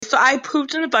So I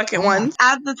pooped in a bucket once.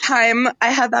 At the time, I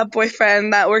had that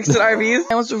boyfriend that works at RVs.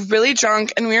 I was really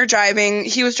drunk and we were driving.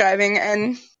 He was driving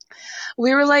and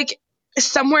we were like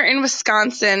somewhere in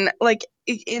Wisconsin, like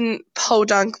in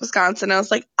Podunk, Wisconsin. I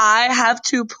was like, I have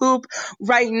to poop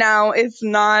right now. It's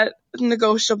not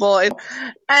negotiable.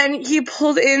 And he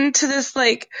pulled into this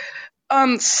like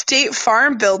State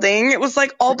Farm building. It was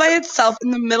like all by itself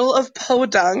in the middle of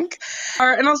Podunk.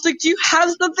 And I was like, do you have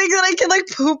something that I can like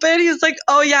poop in? He was like,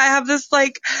 oh yeah, I have this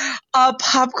like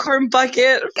popcorn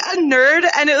bucket. A nerd,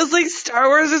 and it was like Star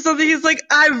Wars or something. He's like,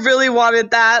 I really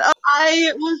wanted that.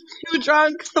 I was too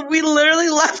drunk, so we literally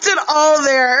left it all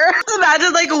there.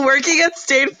 Imagine like working at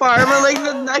State Farm and like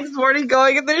the next morning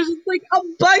going and there's just like a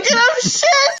bucket of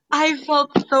shit. I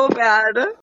felt so bad.